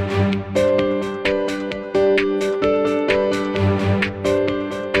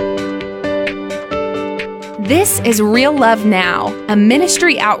This is Real Love Now, a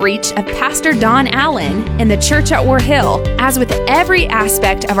ministry outreach of Pastor Don Allen in the church at War Hill. As with every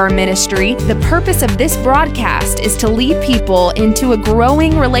aspect of our ministry, the purpose of this broadcast is to lead people into a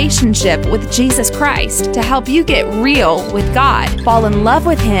growing relationship with Jesus Christ to help you get real with God, fall in love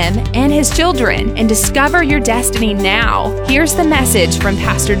with Him and His children, and discover your destiny now. Here's the message from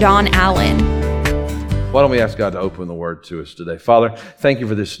Pastor Don Allen. Why don't we ask God to open the Word to us today? Father, thank you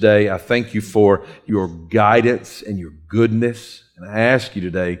for this day. I thank you for your guidance and your goodness. And I ask you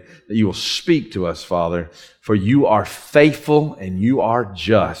today that you will speak to us, Father, for you are faithful and you are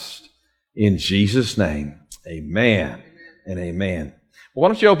just. In Jesus' name, amen and amen. Well, why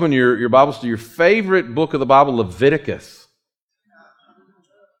don't you open your Bibles to your favorite book of the Bible, Leviticus.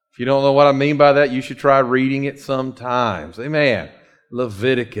 If you don't know what I mean by that, you should try reading it sometimes. Amen.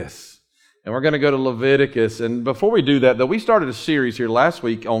 Leviticus. And we're going to go to Leviticus. And before we do that, though, we started a series here last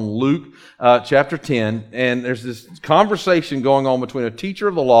week on Luke chapter 10. And there's this conversation going on between a teacher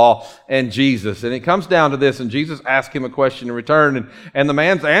of the law and Jesus. And it comes down to this. And Jesus asked him a question in return. And the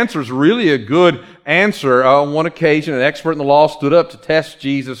man's answer is really a good answer. On one occasion, an expert in the law stood up to test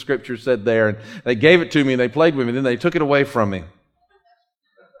Jesus, Scripture said there. And they gave it to me and they played with me. And then they took it away from me.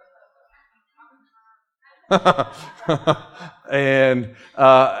 And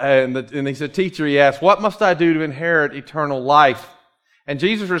he said, "Teacher," he asked, "what must I do to inherit eternal life?" And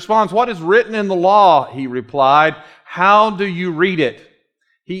Jesus responds, "What is written in the law?" He replied, "How do you read it?"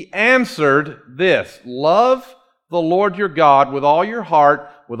 He answered this: "Love the Lord your God with all your heart,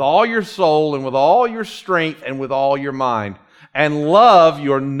 with all your soul, and with all your strength, and with all your mind. And love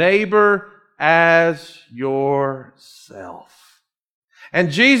your neighbor as yourself." And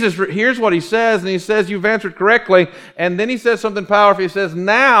Jesus, here's what he says, and he says, "You've answered correctly." And then he says something powerful. He says,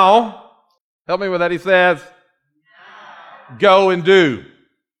 "Now," help me with that, he says, "go and do."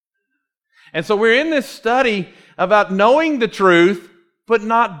 And so we're in this study about knowing the truth, but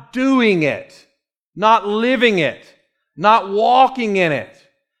not doing it, not living it, not walking in it,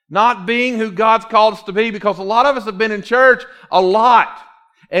 not being who God's called us to be, because a lot of us have been in church a lot.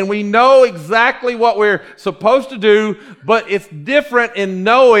 And we know exactly what we're supposed to do, but it's different in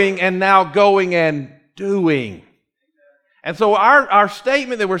knowing and now going and doing. And so our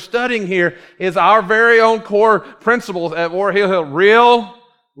statement that we're studying here is our very own core principles at War Hill: real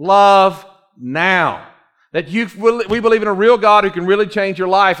love now. That we believe in a real God who can really change your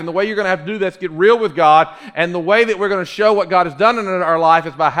life. And the way you're going to have to do that is get real with God. And the way that we're going to show what God has done in our life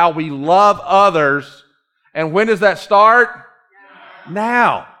is by how we love others. And when does that start?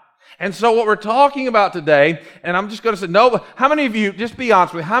 Now. And so what we're talking about today, and I'm just going to say, no, how many of you, just be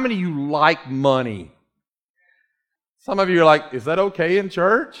honest with me, how many of you like money? Some of you are like, is that okay in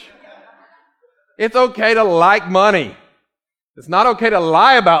church? It's okay to like money. It's not okay to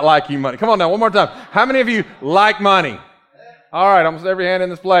lie about liking money. Come on now, one more time. How many of you like money? All right, almost every hand in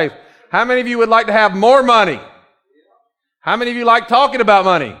this place. How many of you would like to have more money? How many of you like talking about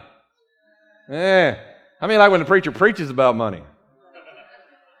money? How many like when the preacher preaches about money?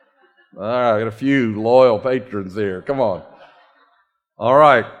 All right, I got a few loyal patrons here. Come on. All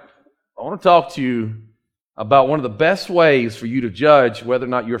right. I want to talk to you about one of the best ways for you to judge whether or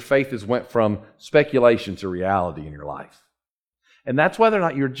not your faith has went from speculation to reality in your life. And that's whether or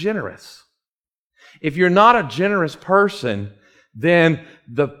not you're generous. If you're not a generous person, then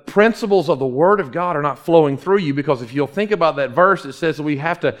the principles of the Word of God are not flowing through you, because if you'll think about that verse, it says that we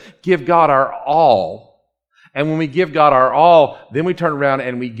have to give God our all. And when we give God our all, then we turn around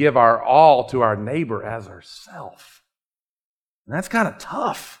and we give our all to our neighbor as ourselves. And that's kind of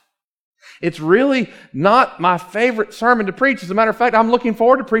tough. It's really not my favorite sermon to preach. As a matter of fact, I'm looking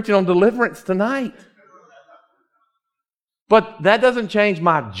forward to preaching on deliverance tonight. But that doesn't change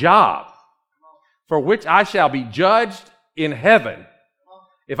my job, for which I shall be judged in heaven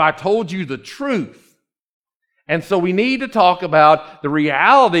if I told you the truth. And so we need to talk about the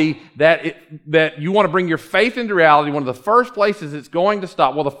reality that you want to bring your faith into reality. One of the first places it's going to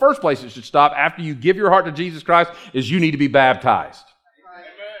stop, well, the first place it should stop after you give your heart to Jesus Christ is you need to be baptized. Amen.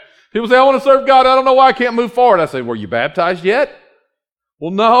 People say, "I want to serve God. I don't know why I can't move forward." I say, "Were you baptized yet?"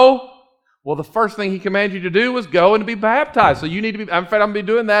 "Well, no." Well, the first thing He commanded you to do was go and to be baptized. So you need to be, in fact, I'm going to be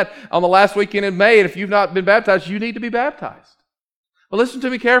doing that on the last weekend in May. And if you've not been baptized, you need to be baptized. Well, listen to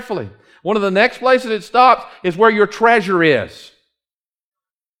me carefully. One of the next places it stops is where your treasure is,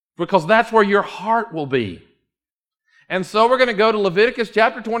 because that's where your heart will be. And so we're going to go to Leviticus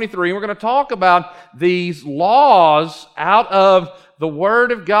chapter 23, and we're going to talk about these laws out of the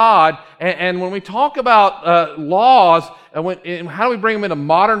Word of God. And when we talk about laws, and how do we bring them into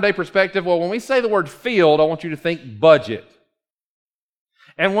modern day perspective? Well, when we say the word field, I want you to think budget.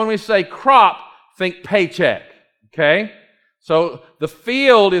 And when we say crop, think paycheck, okay? So the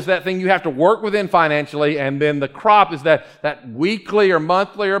field is that thing you have to work within financially, and then the crop is that weekly or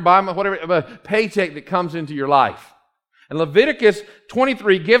monthly or whatever paycheck that comes into your life. And Leviticus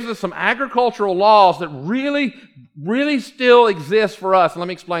 23 gives us some agricultural laws that really, really still exist for us. And let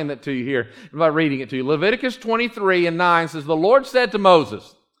me explain that to you here by reading it to you. Leviticus 23:9 says, "The Lord said to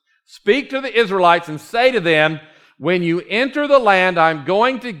Moses, speak to the Israelites and say to them, when you enter the land I'm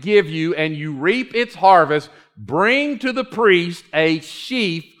going to give you and you reap its harvest, bring to the priest a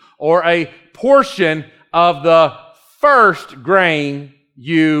sheaf or a portion of the first grain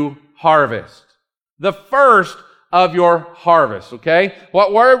you harvest." The first of your harvest, okay?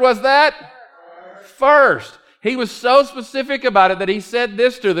 What word was that? First. He was so specific about it that he said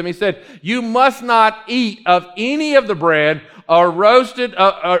this to them. He said, you must not eat of any of the bread or roasted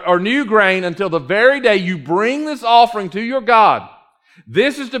or new grain until the very day you bring this offering to your God.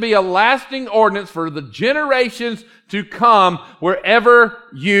 This is to be a lasting ordinance for the generations to come wherever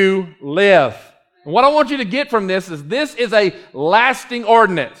you live. And what I want you to get from this is a lasting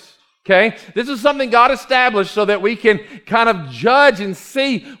ordinance. Okay? This is something God established so that we can kind of judge and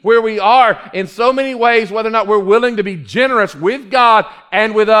see where we are in so many ways, whether or not we're willing to be generous with God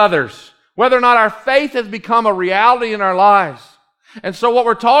and with others. Whether or not our faith has become a reality in our lives. And so what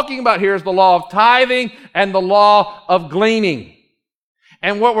we're talking about here is the law of tithing and the law of gleaning.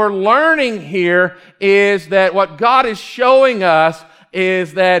 And what we're learning here is that what God is showing us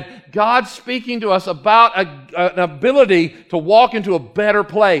is that God's speaking to us about an ability to walk into a better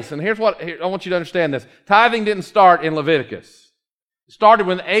place. And here, I want you to understand this. Tithing didn't start in Leviticus. It started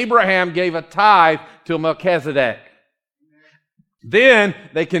when Abraham gave a tithe to Melchizedek. Then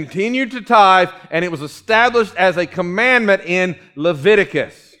they continued to tithe, and it was established as a commandment in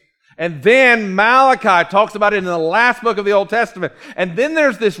Leviticus. And then Malachi talks about it in the last book of the Old Testament. And then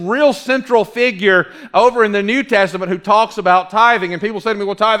there's this real central figure over in the New Testament who talks about tithing. And people say to me,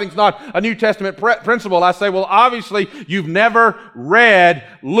 well, tithing's not a New Testament principle. I say, well, obviously, you've never read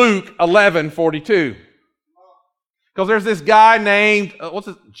Luke 11:42. Because there's this guy named,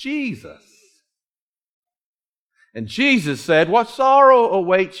 Jesus. And Jesus said, what sorrow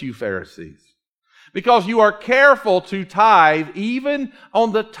awaits you, Pharisees? Because you are careful to tithe even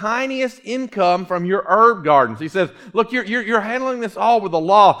on the tiniest income from your herb gardens. He says, look, you're handling this all with the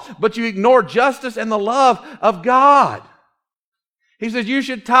law, but you ignore justice and the love of God. He says you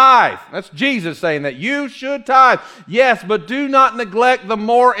should tithe. That's Jesus saying that. You should tithe. Yes, but do not neglect the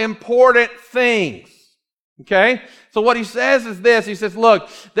more important things. Okay? So what he says is this. He says, look,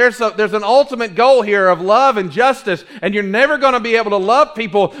 there's an ultimate goal here of love and justice, and you're never going to be able to love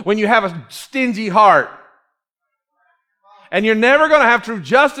people when you have a stingy heart. And you're never going to have true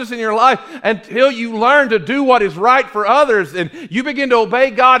justice in your life until you learn to do what is right for others. And you begin to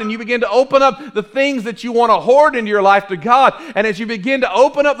obey God, and you begin to open up the things that you want to hoard into your life to God. And as you begin to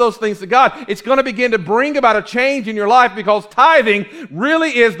open up those things to God, it's going to begin to bring about a change in your life, because tithing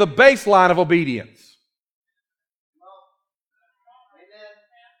really is the baseline of obedience.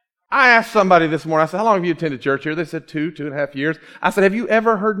 I asked somebody this morning, I said, how long have you attended church here? They said 2.5 years. I said, have you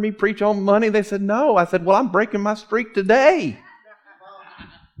ever heard me preach on money? They said, no. I said, well, I'm breaking my streak today.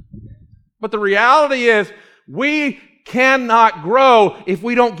 But the reality is, we cannot grow if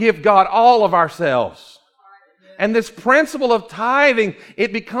we don't give God all of ourselves. And this principle of tithing,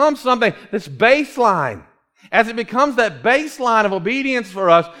 it becomes something that's baseline. As it becomes that baseline of obedience for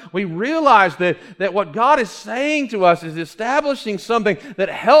us, we realize that what God is saying to us is establishing something that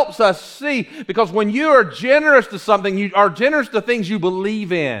helps us see. Because when you are generous to something, you are generous to things you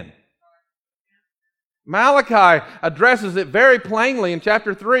believe in. Malachi addresses it very plainly in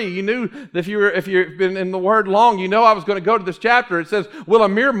chapter 3. You knew that if you've been in the Word long, you know I was going to go to this chapter. It says, will a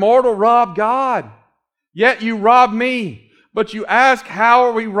mere mortal rob God? Yet you rob me. But you ask, how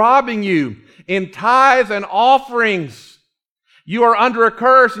are we robbing you? In tithes and offerings. You are under a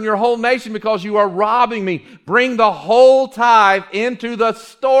curse in your whole nation because you are robbing me. Bring the whole tithe into the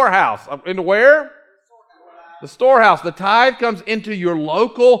storehouse. Into where? The storehouse. The tithe comes into your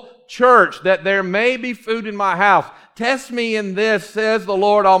local church, that there may be food in my house. Test me in this, says the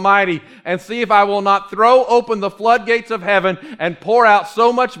Lord Almighty, and see if I will not throw open the floodgates of heaven and pour out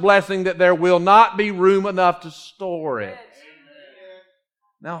so much blessing that there will not be room enough to store it.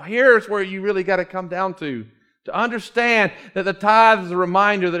 Now here's where you really got to come down to understand that the tithe is a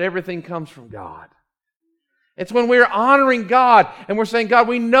reminder that everything comes from God. It's when we're honoring God and we're saying, God,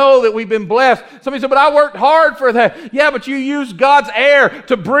 we know that we've been blessed. Somebody said, but I worked hard for that. Yeah, but you used God's air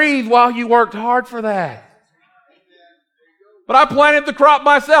to breathe while you worked hard for that. But I planted the crop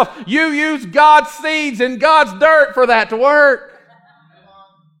myself. You used God's seeds and God's dirt for that to work.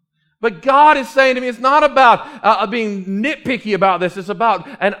 But God is saying to me, it's not about being nitpicky about this. It's about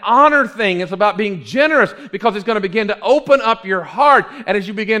an honor thing. It's about being generous because it's going to begin to open up your heart. And as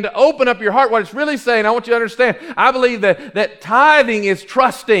you begin to open up your heart, what it's really saying, I want you to understand, I believe that tithing is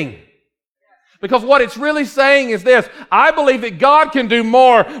trusting. Because what it's really saying is this, I believe that God can do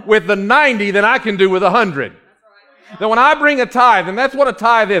more with the 90 than I can do with 100. That when I bring a tithe, and that's what a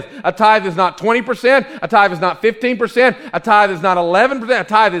tithe is. A tithe is not 20%. A tithe is not 15%. A tithe is not 11%. A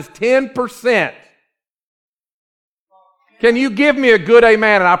tithe is 10%. Can you give me a good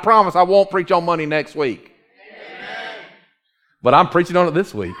amen? And I promise I won't preach on money next week. Amen. But I'm preaching on it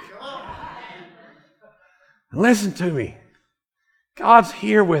this week. Listen to me. God's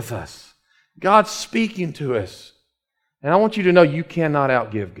here with us. God's speaking to us. And I want you to know you cannot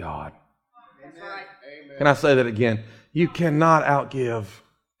outgive God. Can I say that again? You cannot outgive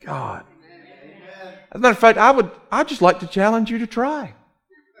God. Amen. As a matter of fact, I'd just like to challenge you to try. Amen.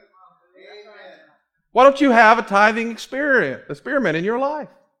 Why don't you have a tithing experiment in your life?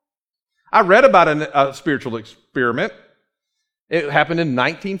 I read about a spiritual experiment. It happened in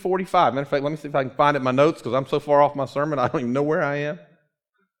 1945. Matter of fact, let me see if I can find it in my notes because I'm so far off my sermon, I don't even know where I am.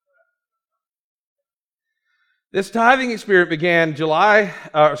 This tithing experiment began in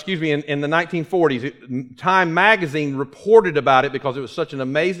the 1940s. Time magazine reported about it because it was such an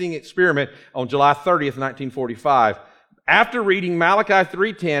amazing experiment on July 30th, 1945. After reading Malachi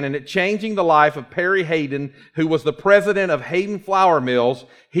 3:10 and it changing the life of Perry Hayden, who was the president of Hayden Flour Mills,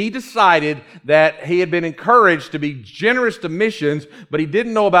 he decided that he had been encouraged to be generous to missions, but he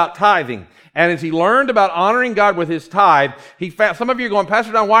didn't know about tithing. And as he learned about honoring God with his tithe, he found, some of you are going,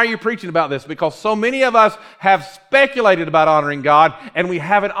 Pastor Don, why are you preaching about this? Because so many of us have speculated about honoring God and we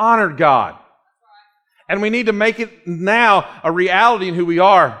haven't honored God. And we need to make it now a reality in who we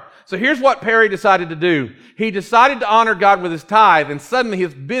are. So here's what Perry decided to do. He decided to honor God with his tithe, and suddenly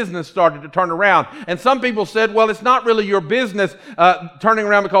his business started to turn around. And some people said, well, it's not really your business turning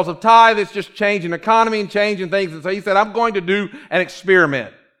around because of tithe. It's just changing economy and changing things. And so he said, I'm going to do an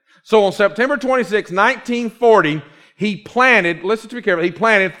experiment. So on September 26, 1940, he planted, listen to me carefully, he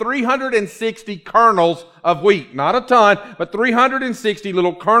planted 360 kernels of wheat. Not a ton, but 360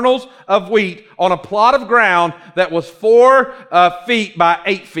 little kernels of wheat on a plot of ground that was 4 feet by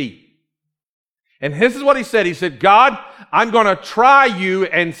 8 feet. And this is what he said. He said, God, I'm going to try you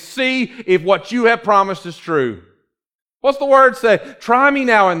and see if what you have promised is true. What's the word say? Try me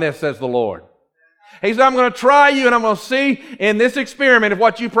now in this, says the Lord. He said, I'm going to try you and I'm going to see in this experiment if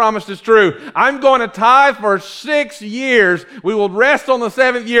what you promised is true. I'm going to tithe for 6 years. We will rest on the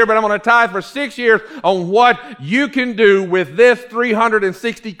 7th year, but I'm going to tithe for 6 years on what you can do with this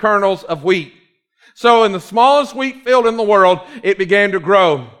 360 kernels of wheat. So in the smallest wheat field in the world, it began to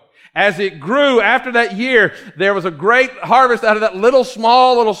grow. As it grew after that year, there was a great harvest out of that little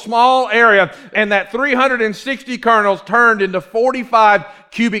small area, and that 360 kernels turned into 45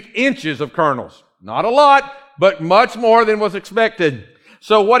 cubic inches of kernels. Not a lot, but much more than was expected.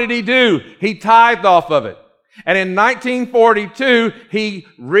 So what did he do? He tithed off of it. And in 1942, he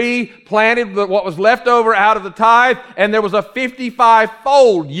replanted what was left over out of the tithe, and there was a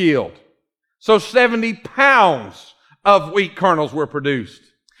 55-fold yield. So 70 pounds of wheat kernels were produced.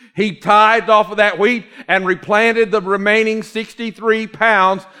 He tithed off of that wheat and replanted the remaining 63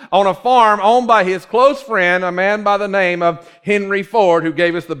 pounds on a farm owned by his close friend, a man by the name of Henry Ford, who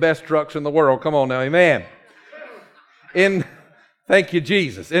gave us the best trucks in the world. Come on now, amen. Thank you,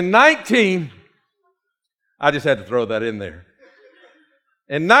 Jesus. I just had to throw that in there.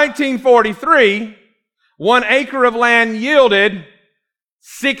 In 1943, 1 acre of land yielded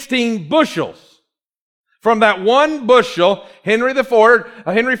 16 bushels. From that 1 bushel, Henry Ford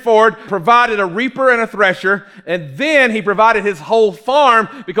provided a reaper and a thresher, and then he provided his whole farm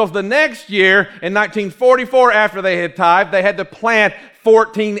because the next year, in 1944, after they had tithed, they had to plant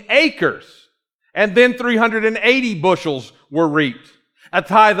 14 acres, and then 380 bushels were reaped. A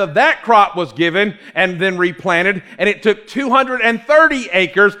tithe of that crop was given and then replanted, and it took 230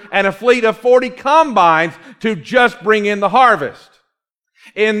 acres and a fleet of 40 combines to just bring in the harvest.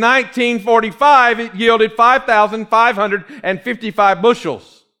 In 1945, it yielded 5,555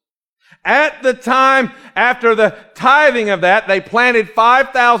 bushels. At the time after the tithing of that, they planted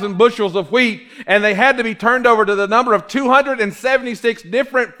 5,000 bushels of wheat, and they had to be turned over to the number of 276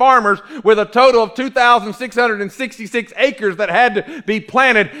 different farmers with a total of 2,666 acres that had to be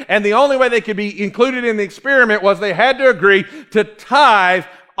planted. And the only way they could be included in the experiment was they had to agree to tithe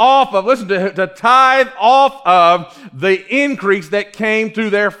off of the increase that came to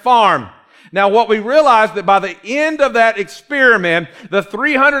their farm. Now, what we realized that by the end of that experiment, the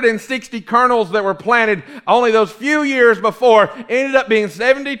 360 kernels that were planted only those few years before ended up being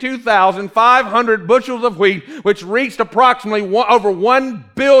 72,500 bushels of wheat, which reached approximately over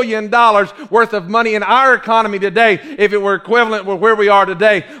 $1 billion worth of money in our economy today, if it were equivalent with where we are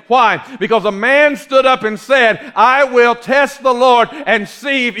today. Why? Because a man stood up and said, I will test the Lord and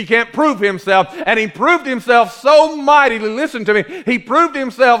see if he can't prove himself. And he proved himself so mightily, listen to me, he proved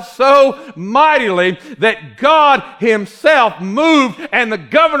himself so mightily that God himself moved, and the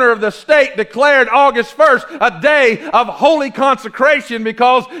governor of the state declared August 1st a day of holy consecration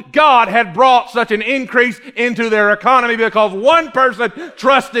because God had brought such an increase into their economy because one person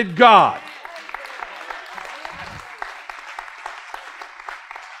trusted God.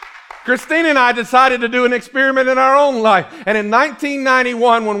 Christina and I decided to do an experiment in our own life. And in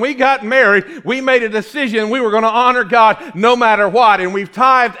 1991, when we got married, we made a decision we were going to honor God no matter what. And we've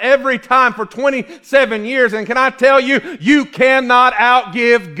tithed every time for 27 years. And can I tell you, you cannot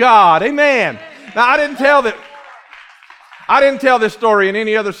outgive God. Amen. Now, I didn't tell this story in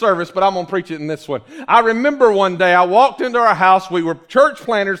any other service, but I'm going to preach it in this one. I remember one day I walked into our house. We were church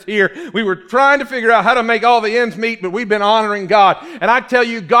planners here. We were trying to figure out how to make all the ends meet, but we've been honoring God. And I tell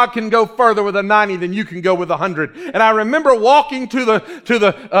you, God can go further with a 90 than you can go with 100. And I remember walking to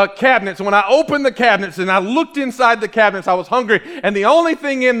the cabinets. When I opened the cabinets and I looked inside the cabinets, I was hungry. And the only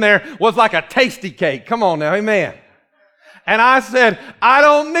thing in there was like a tasty cake. Come on now, amen. And I said, I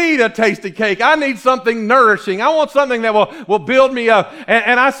don't need a tasty cake. I need something nourishing. I want something that will build me up.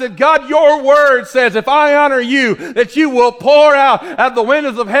 And I said, God, your word says if I honor you, that you will pour out of the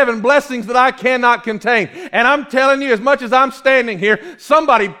windows of heaven blessings that I cannot contain. And I'm telling you, as much as I'm standing here,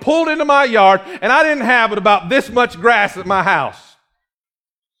 somebody pulled into my yard, and I didn't have but about this much grass at my house.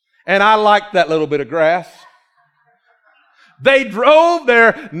 And I liked that little bit of grass. They drove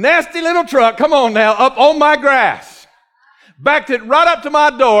their nasty little truck, come on now, up on my grass. Backed it right up to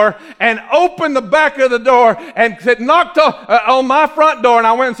my door and opened the back of the door and knocked on my front door. And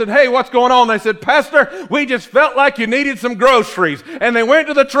I went and said, hey, what's going on? They said, Pastor, we just felt like you needed some groceries. And they went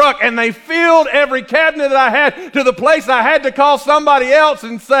to the truck and they filled every cabinet that I had to the place I had to call somebody else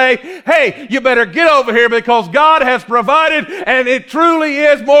and say, hey, you better get over here because God has provided and it truly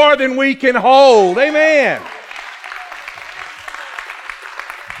is more than we can hold. Amen.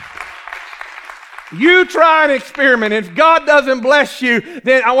 You try an experiment. If God doesn't bless you,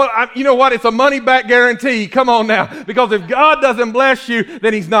 then you know what? It's a money back guarantee. Come on now. Because if God doesn't bless you,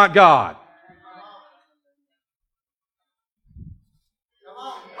 then He's not God.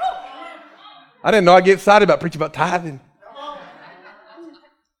 I didn't know I'd get excited about preaching about tithing.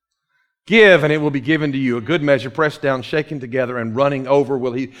 Give, and it will be given to you. A good measure, pressed down, shaken together, and running over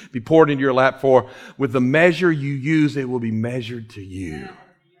will He be poured into your lap. For with the measure you use, it will be measured to you.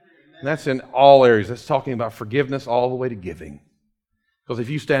 And that's in all areas. That's talking about forgiveness all the way to giving. Because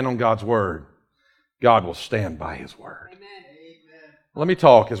if you stand on God's word, God will stand by His word. Amen. Let me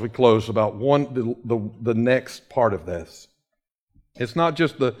talk as we close about the next part of this. It's not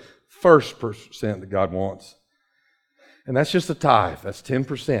just the 1% that God wants. And that's just the tithe. That's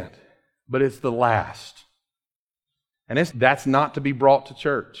 10%. But it's the last. And that's not to be brought to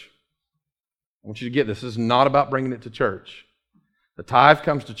church. I want you to get this. This is not about bringing it to church. The tithe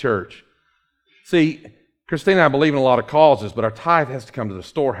comes to church. See, Christine and I believe in a lot of causes, but our tithe has to come to the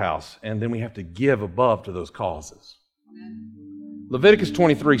storehouse, and then we have to give above to those causes. Leviticus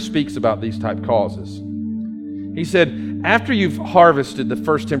 23 speaks about these type causes. He said, after you've harvested the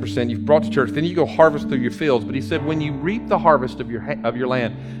first 10%, you've brought to church, then you go harvest through your fields. But he said, when you reap the harvest of your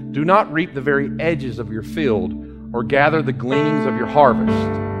land, do not reap the very edges of your field or gather the gleanings of your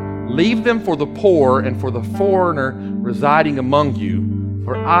harvest. Leave them for the poor and for the foreigner residing among you,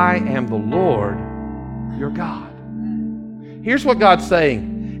 for I am the Lord your God. Here's what God's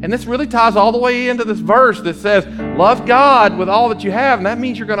saying, and this really ties all the way into this verse that says, love God with all that you have, and that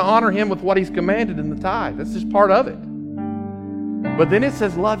means you're going to honor Him with what He's commanded in the tithe. That's just part of it. But then it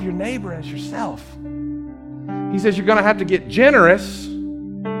says, love your neighbor as yourself. He says you're going to have to get generous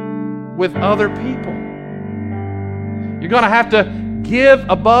with other people. You're going to have to give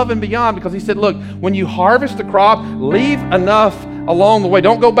above and beyond, because He said, look, when you harvest the crop, leave enough along the way.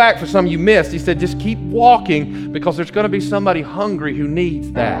 Don't go back for some you missed. He said, just keep walking, because there's going to be somebody hungry who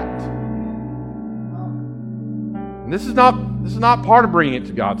needs that. And this is not part of bringing it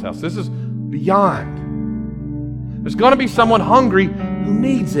to God's house. This is beyond. There's going to be someone hungry who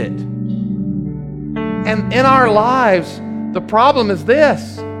needs it. And in our lives, the problem is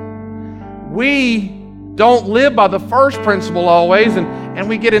this. We don't live by the first principle always, and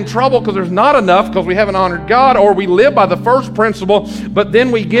we get in trouble because there's not enough because we haven't honored God, or we live by the first principle, but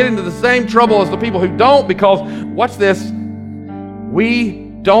then we get into the same trouble as the people who don't because, watch this, we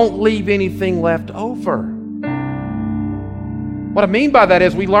don't leave anything left over. What I mean by that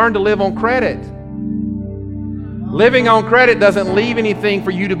is we learn to live on credit. Living on credit doesn't leave anything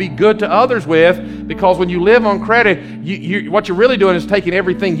for you to be good to others with, because when you live on credit, what you're really doing is taking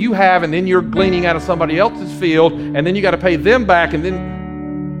everything you have and then you're gleaning out of somebody else's field, and then you got to pay them back, and then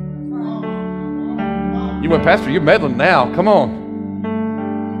you went, Pastor, you're meddling now. Come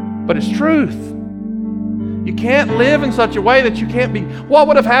on. But it's truth. You can't live in such a way that you can't be. What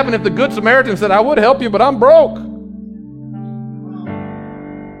would have happened if the Good Samaritan said, I would help you, but I'm broke?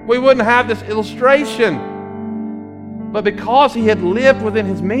 We wouldn't have this illustration. But because he had lived within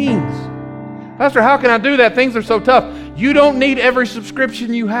his means. Pastor, how can I do that? Things are so tough. You don't need every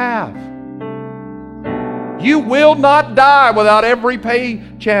subscription you have. You will not die without every pay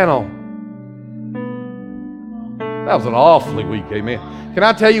channel. That was an awfully weak amen. Can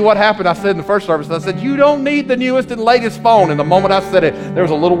I tell you what happened? I said in the first service, I said, you don't need the newest and latest phone. And the moment I said it, there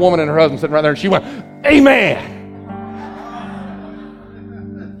was a little woman and her husband sitting right there, and she went, amen.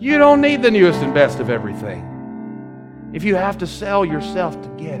 You don't need the newest and best of everything if you have to sell yourself to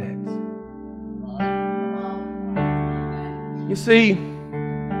get it. You see,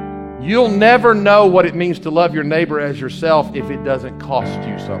 you'll never know what it means to love your neighbor as yourself if it doesn't cost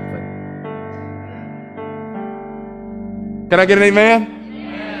you something. Can I get an amen?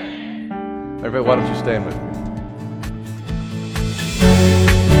 Amen. Everybody, why don't you stand with me?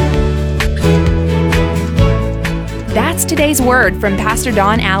 That's today's word from Pastor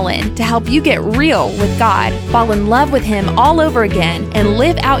Don Allen to help you get real with God, fall in love with Him all over again, and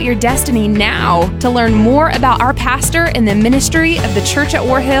live out your destiny now. To learn more about our pastor and the ministry of the church at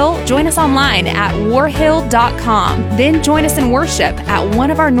War Hill, join us online at warhill.com. Then join us in worship at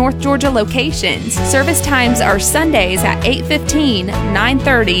one of our North Georgia locations. Service times are Sundays at 8:15,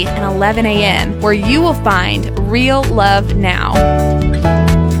 9:30, and 11 a.m., where you will find real love now.